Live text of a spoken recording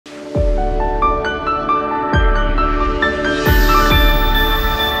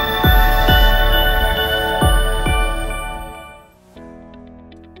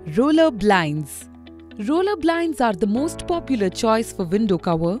Roller blinds. Roller blinds are the most popular choice for window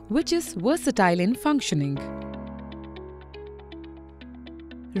cover, which is versatile in functioning.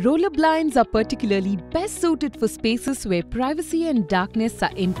 Roller blinds are particularly best suited for spaces where privacy and darkness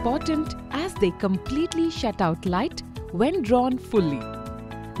are important, as they completely shut out light when drawn fully.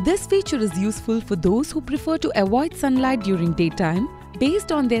 This feature is useful for those who prefer to avoid sunlight during daytime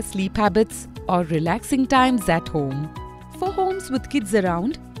based on their sleep habits or relaxing times at home. For homes with kids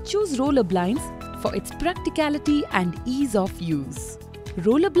around, choose roller blinds for its practicality and ease of use.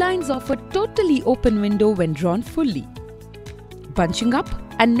 Roller blinds offer totally open window when drawn fully, bunching up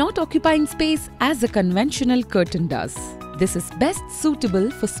and not occupying space as a conventional curtain does. This is best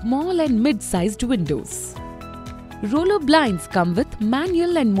suitable for small and mid-sized windows. Roller blinds come with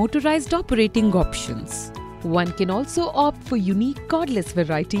manual and motorized operating options. One can also opt for unique cordless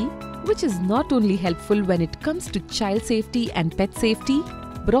variety, which is not only helpful when it comes to child safety and pet safety,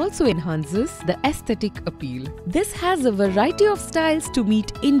 but also enhances the aesthetic appeal. This has a variety of styles to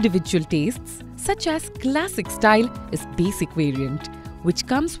meet individual tastes, such as classic style is basic variant, which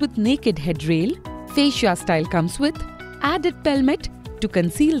comes with naked headrail. Fascia style comes with added pelmet to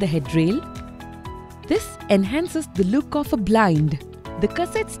conceal the headrail. This enhances the look of a blind. The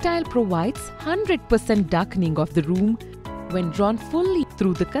cassette style provides 100% darkening of the room when drawn fully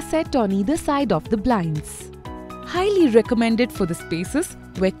through the cassette on either side of the blinds. Highly recommended for the spaces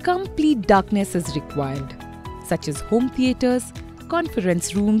where complete darkness is required, such as home theatres,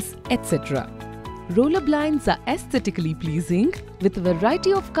 conference rooms, etc. Roller blinds are aesthetically pleasing with a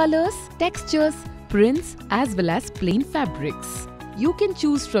variety of colors, textures, prints as well as plain fabrics. You can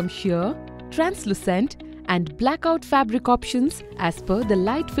choose from sheer, translucent and blackout fabric options as per the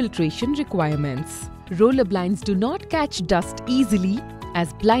light filtration requirements. Roller blinds do not catch dust easily,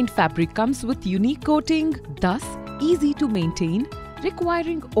 as blind fabric comes with unique coating, thus easy to maintain,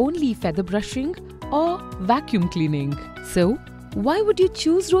 requiring only feather brushing or vacuum cleaning. So, why would you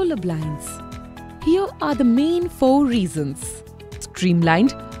choose roller blinds? Here are the main 4 reasons.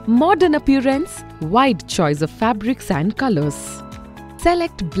 Streamlined, modern appearance, wide choice of fabrics and colors.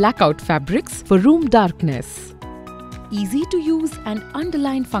 Select blackout fabrics for room darkness. Easy to use and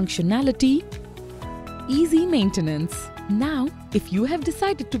underline functionality. Easy maintenance. Now, if you have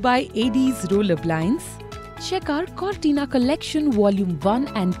decided to buy AD's roller blinds, check our Cortina Collection Volume 1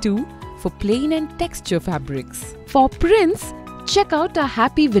 and 2 for plain and texture fabrics. For prints, check out our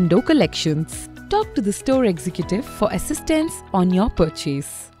Happy Window collections. Talk to the store executive for assistance on your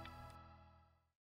purchase.